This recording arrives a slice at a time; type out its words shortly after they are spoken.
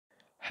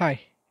Hi,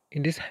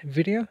 in this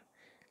video,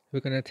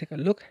 we're going to take a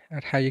look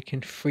at how you can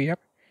free up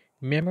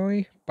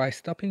memory by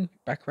stopping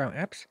background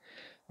apps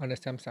on the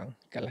Samsung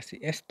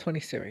Galaxy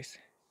S20 series.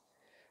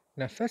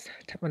 Now first,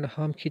 tap on the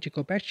home key to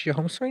go back to your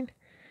home screen,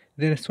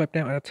 then swipe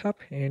down at the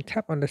top and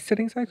tap on the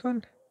settings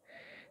icon.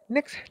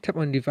 Next, tap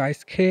on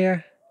device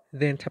care,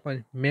 then tap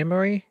on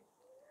memory.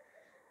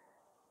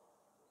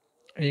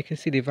 And you can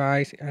see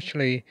device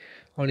actually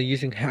only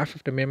using half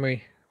of the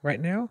memory right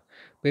now,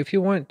 but if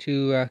you want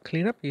to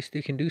clean up, you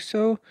still can do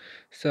so.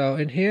 So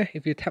in here,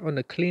 if you tap on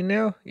the clean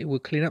now, it will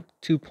clean up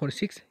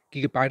 2.6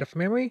 gigabyte of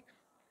memory.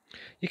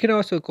 You can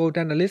also go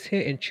down the list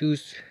here and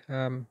choose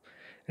an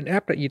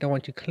app that you don't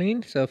want to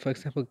clean. So for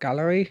example,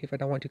 gallery, if I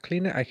don't want to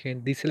clean it, I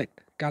can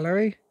deselect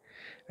gallery.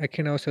 I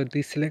can also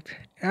deselect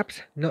apps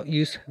not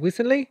used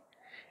recently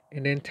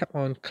and then tap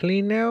on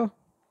clean now,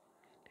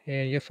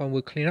 and your phone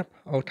will clean up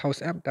all those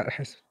apps that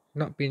has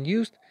not been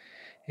used,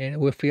 and it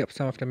will free up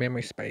some of the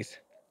memory space.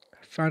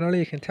 Finally,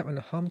 you can tap on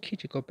the home key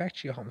to go back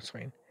to your home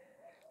screen.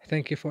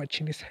 Thank you for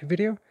watching this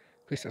video.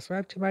 Please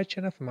subscribe to my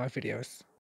channel for more videos.